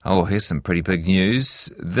Oh, here's some pretty big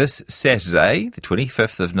news. This Saturday, the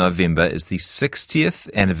 25th of November, is the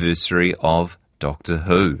 60th anniversary of Doctor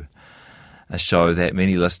Who, a show that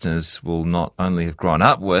many listeners will not only have grown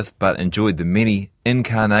up with, but enjoyed the many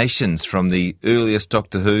incarnations, from the earliest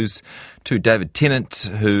Doctor Whos to David Tennant,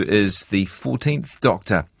 who is the 14th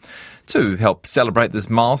Doctor. To help celebrate this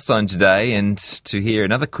milestone today and to hear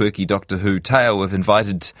another quirky Doctor Who tale, we've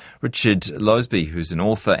invited Richard Loseby, who's an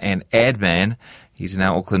author and ad man. He's in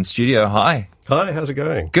our Auckland studio. Hi. Hi, how's it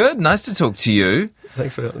going? Good, nice to talk to you.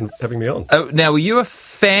 Thanks for having me on. Now, were you a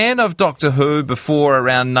fan of Doctor Who before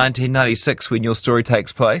around 1996 when your story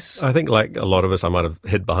takes place? I think, like a lot of us, I might have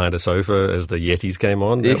hid behind a sofa as the Yetis came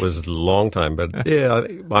on. That was a long time, but yeah,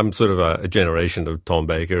 I'm sort of a generation of Tom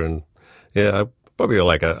Baker, and yeah, probably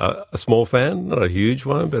like a small fan, not a huge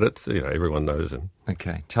one, but it's, everyone knows him.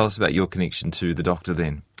 Okay, tell us about your connection to the Doctor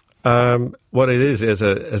then. What it is, as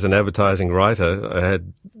an advertising writer,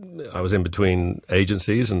 I was in between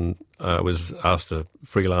agencies, and I was asked to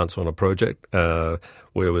freelance on a project where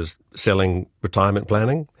it was selling retirement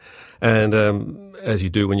planning. And as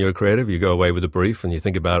you do when you're a creative, you go away with a brief and you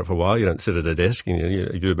think about it for a while. You don't sit at a desk, and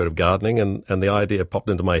you do a bit of gardening. And the idea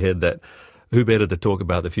popped into my head that who better to talk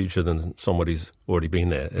about the future than somebody who's already been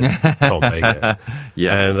there, Tom Baker.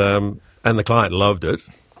 Yeah. And the client loved it,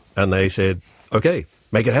 and they said, okay,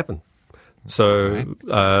 make it happen. So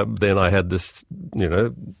then I had this,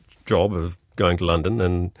 job of going to London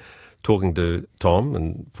and talking to Tom,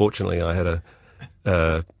 and fortunately I had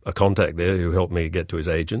a contact there who helped me get to his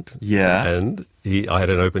agent. Yeah. And I had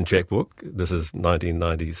an open checkbook. This is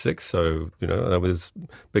 1996, so, that was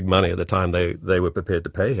big money at the time. They were prepared to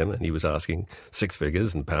pay him, and he was asking six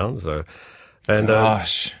figures in pounds, so... And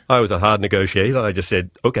Gosh. I was a hard negotiator. I just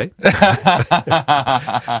said, okay.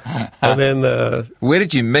 And then... Where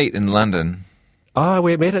did you meet in London?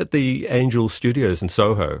 We met at the Angel Studios in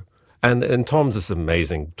Soho. And Tom's this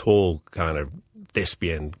amazing, tall, kind of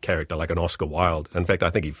thespian character, like an Oscar Wilde. In fact,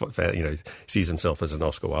 I think he sees himself as an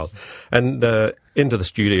Oscar Wilde. And into the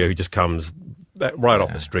studio, he just comes right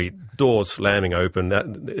off the street, doors slamming open,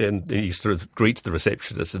 and he sort of greets the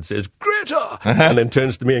receptionist and says, Greta! And then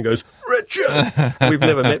turns to me and goes, Richard! We've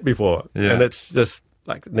never met before. Yeah. And it's just,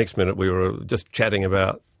 like, the next minute we were just chatting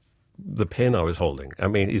about the pen I was holding. I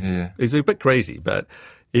mean, he's a bit crazy, but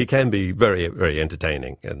he can be very, very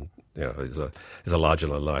entertaining, and he's a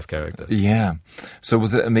larger-than-life character. Yeah. So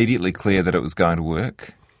was it immediately clear that it was going to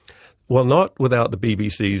work? Well, not without the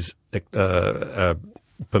BBC's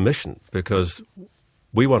permission, because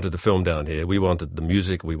we wanted to film down here. We wanted the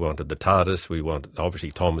music. We wanted the TARDIS. We wanted,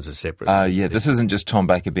 obviously, Tom as a separate... this isn't just Tom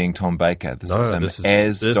Baker being Tom Baker. This is him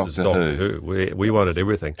as Doctor Who. We wanted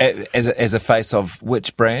everything. As a face of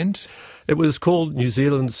which brand? It was called New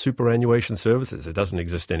Zealand Superannuation Services. It doesn't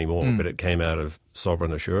exist anymore, but it came out of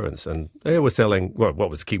Sovereign Assurance. And they were selling, what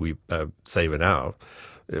was Kiwi Saver Now.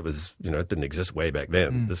 It was, it didn't exist way back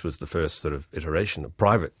then. This was the first sort of iteration, a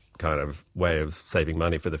private kind of way of saving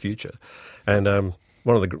money for the future. And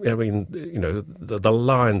one of the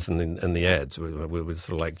lines in the ads were sort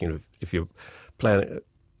of like, if you're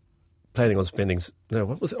planning on spending, no,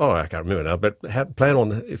 what was it? Oh, I can't remember now. But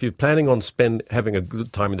if you're planning on having a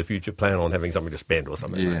good time in the future, plan on having something to spend or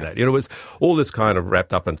something like that. It was all this kind of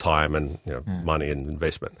wrapped up in time and money and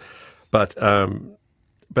investment. But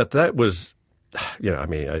that was,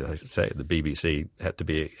 I say the BBC had to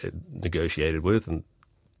be negotiated with, and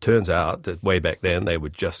turns out that way back then they were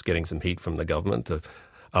just getting some heat from the government to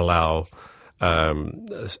allow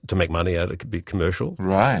to make money out of it, could be commercial,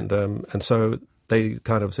 right? And so they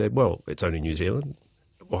kind of said, well, it's only New Zealand.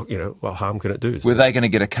 Well, what harm can it do? So, were they going to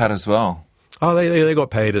get a cut as well? Oh, they got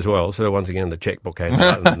paid as well. So once again, the checkbook came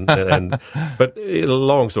out. But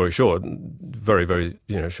long story short, very, very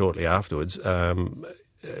shortly afterwards,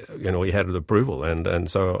 we had approval, and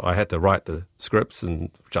so I had to write the scripts,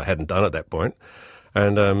 which I hadn't done at that point,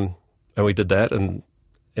 and we did that in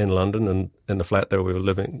London, and in the flat that we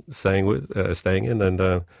were staying in, and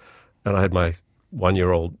I had my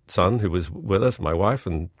 1-year-old son who was with us, my wife,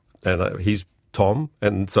 and he's Tom,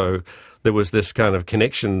 and so there was this kind of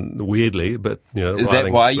connection, weirdly, but is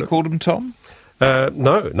that why you called him Tom?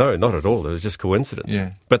 No, not at all. It was just coincidence.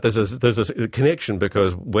 Yeah. But there's a connection,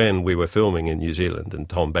 because when we were filming in New Zealand, and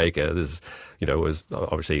Tom Baker, was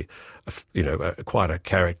obviously, quite a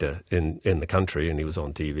character in the country, and he was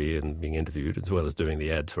on TV and being interviewed as well as doing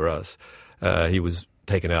the ads for us. He was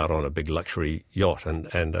taken out on a big luxury yacht,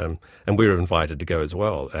 and we were invited to go as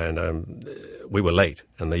well. And we were late,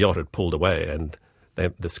 and the yacht had pulled away, and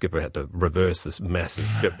the skipper had to reverse this massive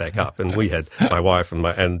ship back up, and we had my wife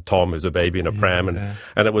and Tom, who's a baby, in a pram, and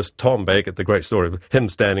it was Tom Baker, the great story of him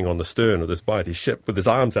standing on the stern of this mighty ship with his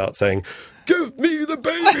arms out saying, "Give me the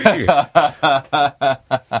baby!"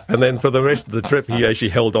 And then for the rest of the trip, he actually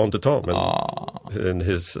held on to Tom, and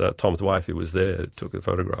his Tom's wife, who was there, took a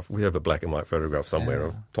photograph. We have a black and white photograph somewhere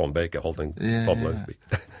of Tom Baker holding Tom Loseby.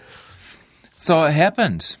 So it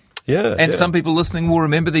happened. Yeah, and some people listening will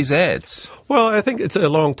remember these ads. Well, I think it's a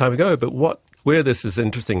long time ago, but where this is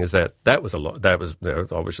interesting is that was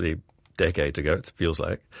obviously decades ago, it feels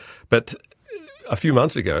like. But a few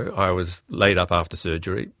months ago, I was laid up after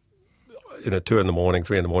surgery, 2 in the morning,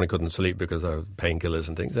 3 in the morning, couldn't sleep because of painkillers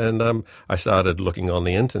and things. And I started looking on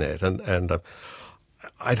the internet, and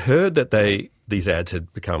I'd heard that these ads had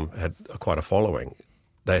quite a following.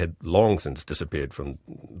 They had long since disappeared from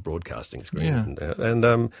broadcasting screens. Yeah.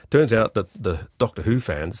 And turns out that the Doctor Who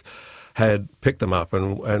fans had picked them up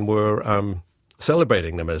and were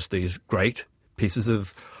celebrating them as these great pieces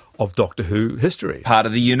of Doctor Who history. Part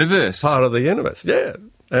of the universe. Part of the universe, yeah.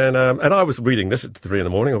 And I was reading this at 3 in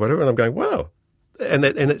the morning or whatever, and I'm going, wow. And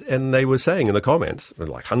they were saying in the comments,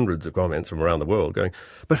 like hundreds of comments from around the world, going,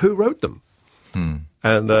 but who wrote them?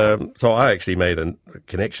 And so I actually made a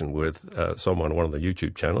connection with someone on one of the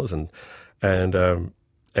YouTube channels, and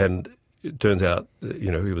it turns out he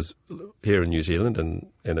was here in New Zealand and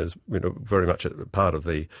is very much a part of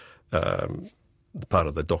the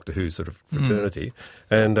Doctor Who sort of fraternity,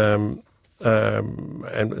 and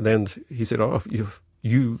then he said, "Oh,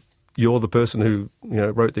 you're the person who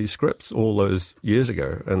wrote these scripts all those years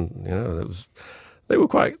ago," and they were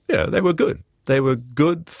good. They were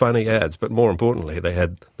good, funny ads, but more importantly, they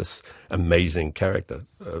had this amazing character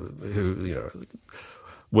who,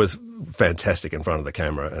 was fantastic in front of the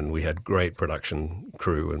camera, and we had great production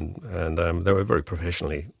crew, and they were very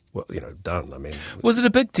professionally, done. I mean, was it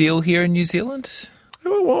a big deal here in New Zealand?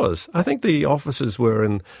 Oh, it was. I think the offices were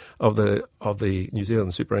of the New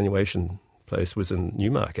Zealand superannuation place was in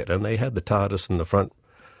Newmarket, and they had the TARDIS in the front,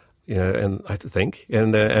 and I think,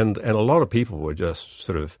 and a lot of people were just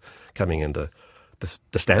sort of coming into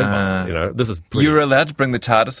the standby. This is you were allowed to bring the TARDIS